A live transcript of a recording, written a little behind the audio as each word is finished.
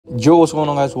Yo, what's going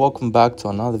on, guys? Welcome back to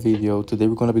another video. Today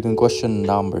we're going to be doing question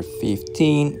number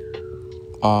 15,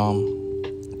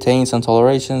 taints and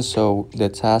toleration. So the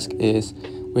task is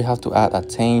we have to add a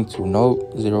taint to node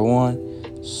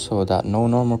 01 so that no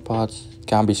normal pods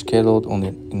can be scheduled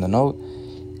in the node.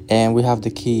 And we have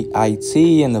the key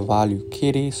IT and the value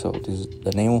Kiddie, so this is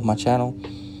the name of my channel,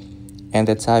 and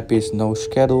the type is no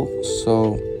schedule.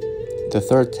 So the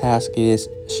third task is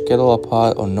schedule a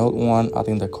pod on node 1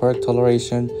 adding the correct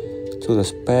toleration to the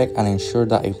spec and ensure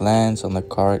that it lands on the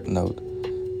correct node.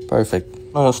 Perfect.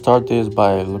 I'm going to start this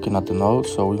by looking at the node.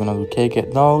 So we're going to do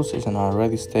kget nodes. It's in our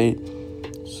ready state.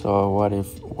 So what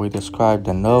if we describe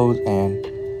the node, and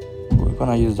we're going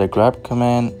to use the grab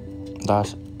command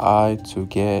 -I to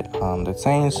get the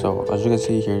taint. So as you can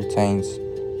see here, taints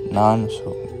none.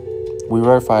 So we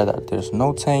verify that there's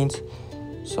no taints.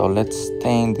 So let's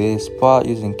taint this pod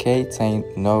using k taint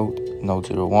node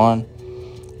 01,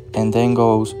 and then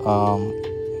goes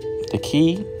the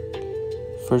key.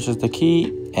 First is the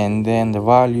key and then the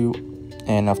value,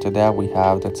 and after that we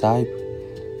have the type.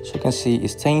 So you can see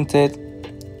it's tainted.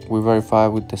 We verify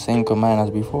with the same command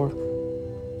as before.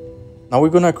 Now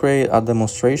we're gonna create a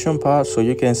demonstration pod. So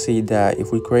you can see that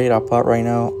if we create a pod right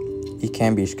now, it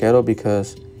can't be scheduled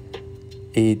because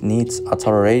it needs a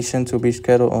toleration to be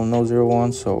scheduled on node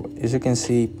 01. So as you can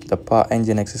see, the pod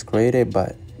nginx is created,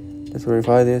 but let's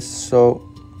verify this. So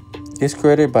it's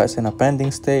created, but it's in a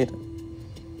pending state.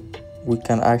 We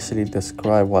can actually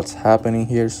describe what's happening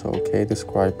here. So okay,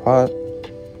 describe pod,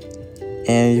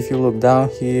 and if you look down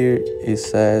here, it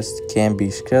says can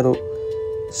be scheduled.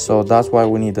 So that's why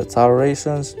we need the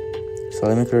tolerations. So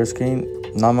let me clear the screen.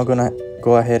 Now I'm gonna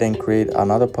go ahead and create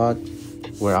another pod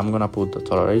where I'm gonna put the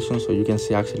toleration so you can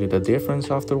see actually the difference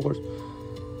afterwards.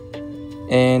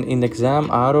 And in the exam,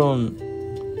 I don't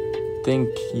think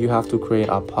you have to create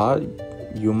a pod.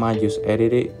 You might just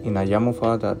edit it in a YAML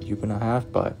file that you're gonna have,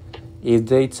 but if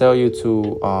they tell you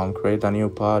to create a new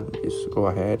pod, just go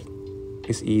ahead.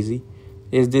 It's easy.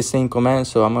 It's the same command.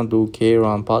 So I'm gonna do k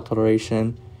run pod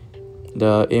toleration.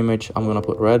 The image I'm gonna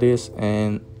put Redis,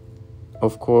 and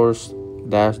of course --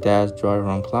 driver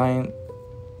run client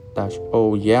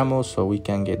 -o YAML so we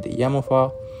can get the YAML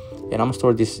file. And I'm gonna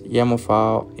store this YAML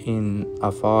file in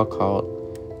a file called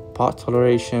pod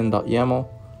toleration.yaml.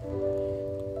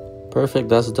 Perfect,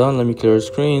 that's done. Let me clear the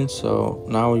screen. So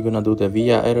now we're gonna do the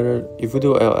VI editor. If we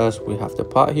do ls, we have the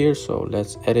pod here. So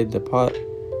let's edit the pod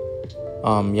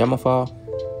YAML file.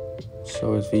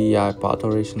 So it's VI pod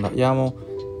toleration.yaml.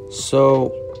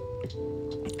 So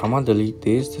I'm gonna delete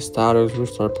this, the status,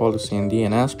 restart policy, and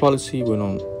DNS policy. We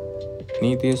don't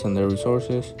need this, and the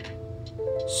resources.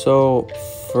 So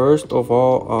first of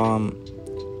all,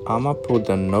 I'm gonna put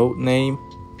the node name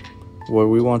where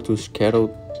we want to schedule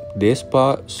this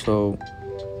pod. So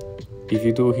if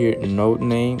you do here node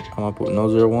name, I'm gonna put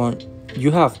node 01.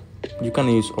 You can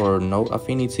use or node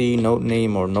affinity, node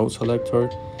name, or node selector,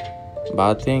 but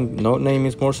I think node name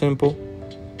is more simple.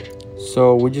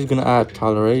 So we're just gonna add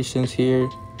tolerations here,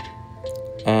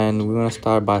 and we're gonna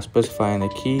start by specifying the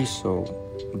key. So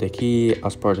the key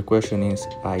as per the question is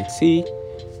IT.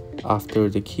 After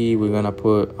the key, we're gonna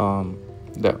put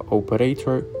the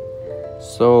operator.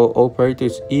 So operator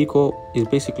is equal is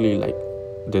basically like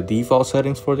the default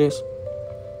settings for this.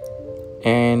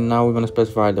 And now we're gonna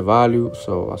specify the value.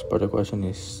 So as per the question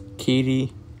is Kiddie,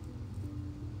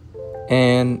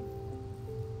 and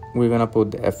we're gonna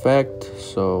put the effect.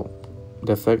 So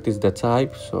the effect is the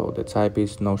type. So the type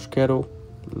is no schedule.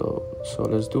 So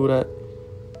let's do that.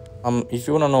 If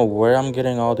you want to know where I'm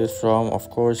getting all this from, of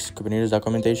course, Kubernetes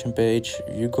documentation page.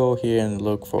 You go here and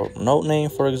look for node name,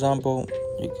 for example.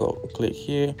 You go click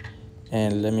here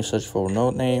and let me search for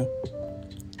node name.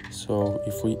 So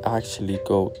if we actually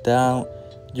go down,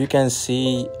 you can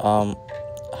see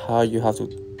how you have to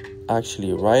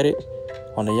actually write it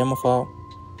on the YAML file.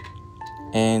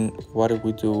 And what if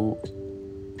we do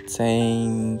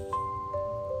taints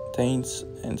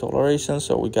and toleration?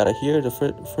 So we got it here, the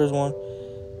first one.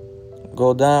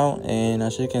 Go down, and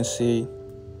as you can see,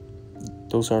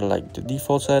 those are like the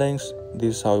default settings.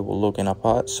 This is how it will look in a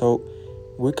pod. So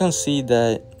we can see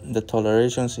that the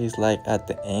tolerations is like at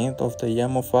the end of the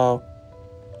YAML file.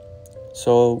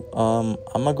 So I'm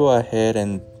gonna go ahead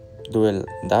and do it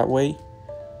that way.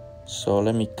 So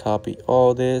let me copy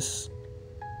all this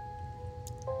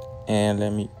and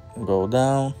let me go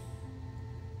down.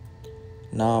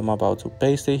 Now I'm about to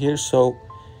paste it here. So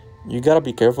you gotta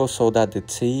be careful so that the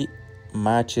T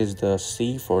matches the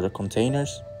C for the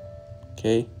containers.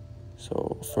 Okay,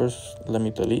 so first let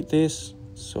me delete this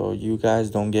so you guys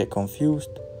don't get confused.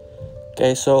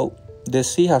 Okay, so the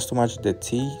C has to match the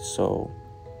T, so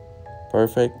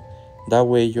Perfect. That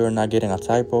way you're not getting a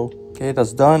typo. Okay,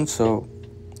 that's done. So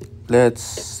let's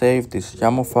save this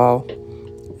YAML file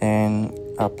and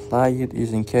apply it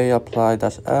using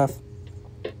k-apply-f.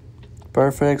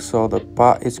 Perfect. So the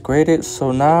pod is created.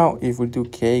 So now if we do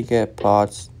k-get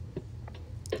pods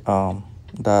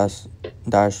dash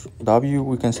w,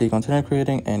 we can see container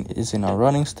creating and it's in a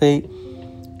running state.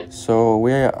 So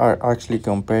we are actually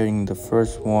comparing the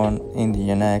first one in the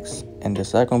NX and the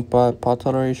second pod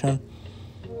toleration.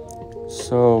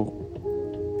 So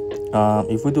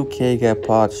if we do k-get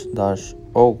pods dash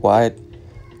o wide,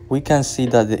 we can see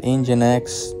that the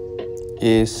nginx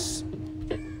is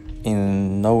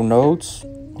in no nodes,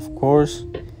 of course,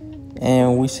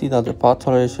 and we see that the pod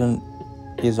toleration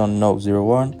is on node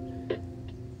 01.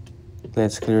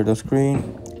 Let's clear the screen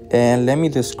and let me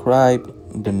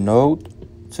describe the node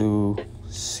to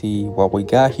see what we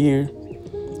got here.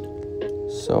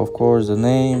 So of course the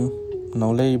name,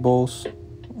 no labels,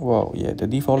 well, yeah, the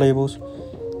default labels,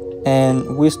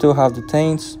 and we still have the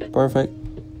taints. Perfect.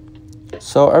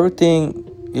 So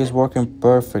everything is working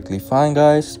perfectly fine,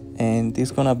 guys, and this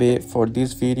is gonna be it for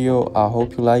this video. I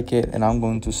hope you like it, and I'm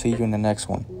going to see you in the next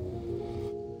one.